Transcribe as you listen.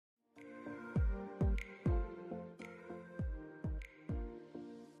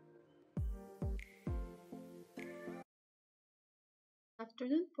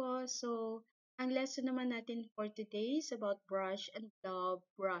afternoon po. So, ang lesson naman natin for today is about brush and glove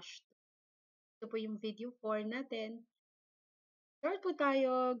brush. Ito po yung video 4 natin. Start po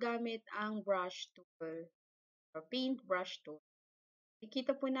tayo gamit ang brush tool or paint brush tool.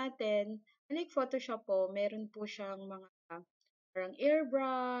 Nakikita po natin, unlike Photoshop po, meron po siyang mga parang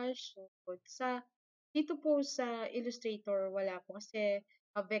airbrush. So, dito po sa Illustrator, wala po kasi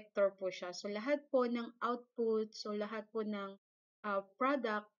vector po siya. So, lahat po ng output, so lahat po ng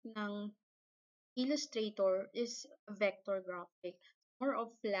product ng Illustrator is vector graphic, more of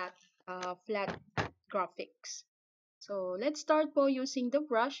flat graphics. So, let's start po using the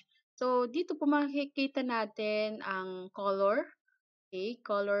brush. So, dito po makikita natin ang color, okay,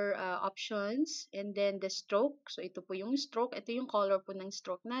 color options, and then the stroke. So, ito po yung stroke. Ito yung color po ng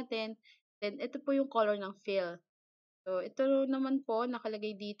stroke natin. Then, ito po yung color ng fill. So, ito naman po,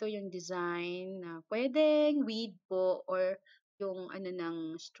 nakalagay dito yung design na pwedeng width po or yung ano ng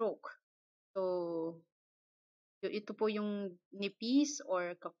stroke. So, ito po yung nipis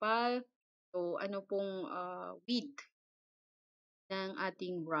or kapal. So, ano pong width ng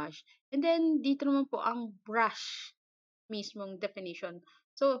ating brush. And then, dito naman po ang brush mismong definition.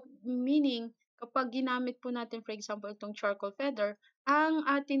 So, meaning, kapag ginamit po natin, for example, itong charcoal feather, ang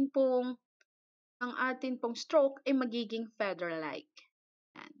atin pong stroke ay magiging feather-like.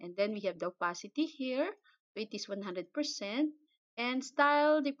 And then, we have the opacity here. So, it is 100%. And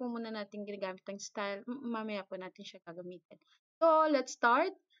style, di po muna natin ginagamit ang style. Mamaya po natin siya gagamitin. So, let's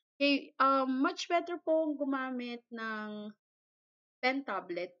start. Okay, much better po gumamit ng pen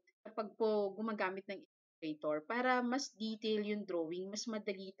tablet kapag po gumagamit ng Illustrator para mas detail yung drawing, mas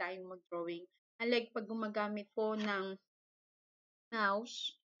madali tayong mag-drawing. Unlike pag gumagamit po ng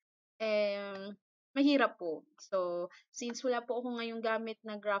mouse, mahirap po. So, since wala po ako ngayong gamit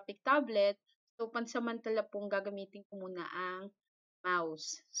na graphic tablet, so pansamantala pong gagamitin ko muna ang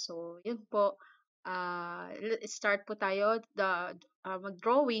mouse. So, yun po. Start po tayo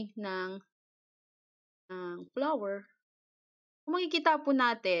mag-drawing ng flower. Kung makikita po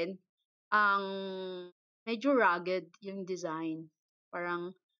natin, ang medyo rugged yung design.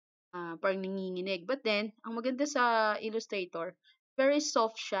 Parang nanginginig. But then, ang maganda sa Illustrator, very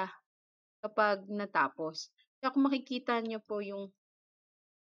soft siya kapag natapos. Kaya kung makikita niyo po yung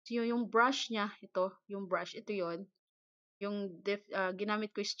brush niya, ito yon. Ginamit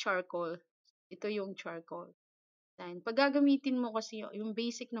ko is charcoal. Ito yung charcoal. Then, pag gagamitin mo kasi yung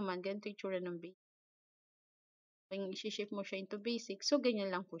basic naman, ganito yung tsura ng basic. Pag isi-shift mo siya into basic, so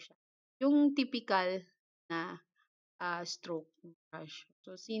ganyan lang po siya. Yung typical na stroke ng brush.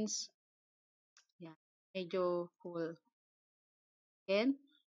 So, since, yan, medyo full. Again,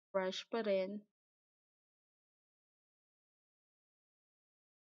 brush pa rin.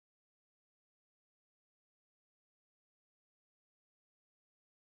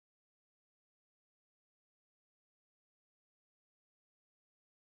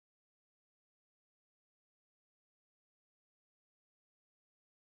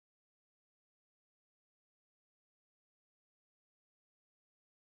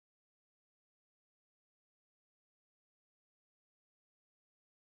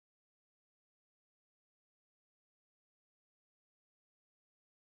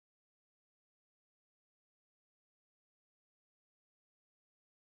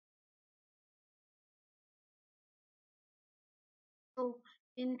 So,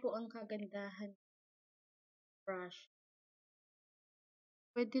 yun po ang kagandahan ng brush.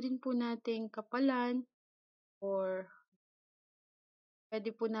 Pwede rin po nating kapalan or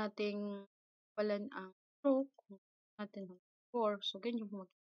pwede po nating kapalan ang stroke kung natin before. So, ganyan po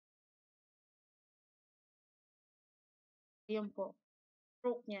yan po,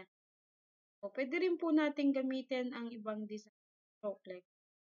 stroke niya. So, pwede rin po nating gamitin ang ibang design stroke like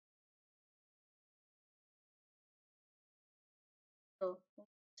ito.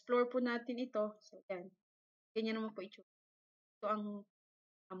 Explore po natin ito. So, yan. Ganyan naman po itsura. Ito ang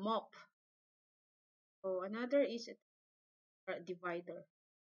mop. So, another is divider.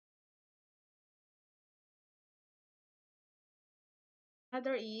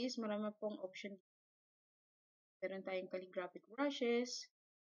 Another is, marami pong option. Meron tayong calligraphic brushes,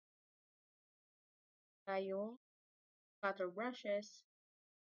 tayong cutter brushes.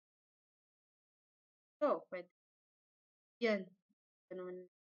 So, pwede. Yan. Ganun.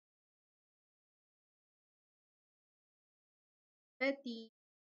 Petty.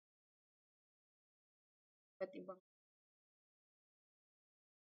 Iba't ibang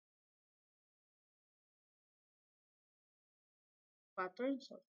patterns.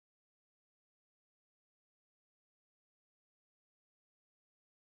 So,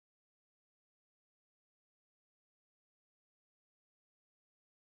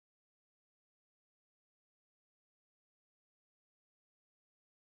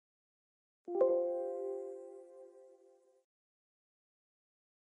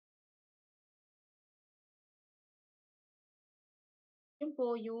 Yun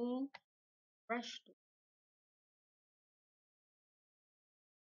po yung brush tool.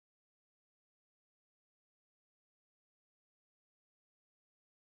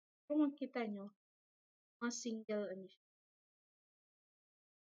 Kung makita nyo, mga single ano siya.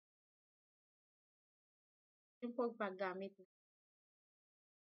 Yun po ang paggamit.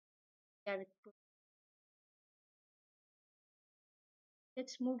 Gamit po.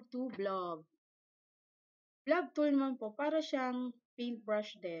 Let's move to blob. Blob tool naman po, para siyang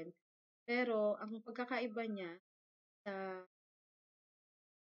paintbrush din. Pero, ang pagkakaiba niya sa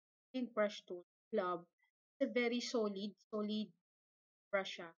paintbrush tool, blob, it's a very solid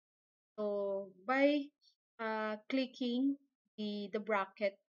brush siya. So, by clicking the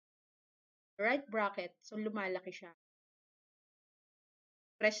bracket, right bracket, so lumalaki siya.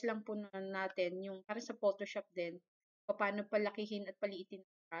 Press lang po natin yung para sa Photoshop din, paano palakihin at paliitin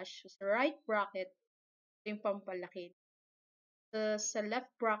ang brush. So, sa right bracket, ito yung pampalaki. Sa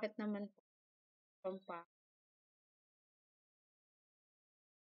left bracket naman po,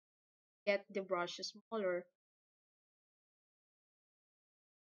 get the brush smaller.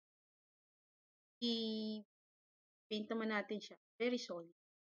 I-paint naman natin siya. Very solid.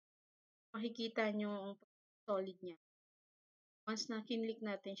 Makikita nyo ang solid niya. Once na kinlik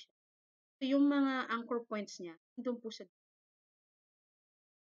natin siya. So, yung mga anchor points niya, doon po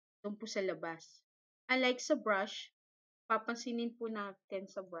sa labas. Unlike sa brush, papansinin po natin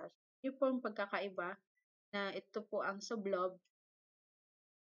sa brush. Yun po ang pagkakaiba na ito po ang sa blob.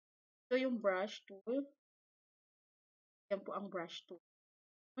 Ito yung brush tool. Yan po ang brush tool.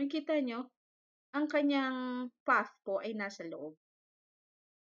 Makikita nyo, ang kanyang path po ay nasa loob.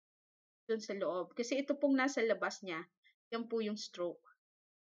 Doon sa loob. Kasi ito pong nasa labas niya, yan po yung stroke.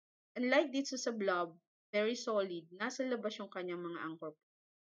 Unlike dito sa blob, very solid, nasa labas yung kanyang mga anchor.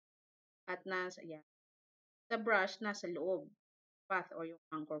 At nasa, yan. Sa brush, nasa loob. Path or yung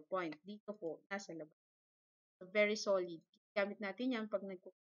anchor point. Dito po, nasa labas. So, very solid. Gamit natin yan pag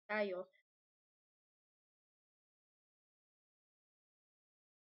nagkukuha tayo.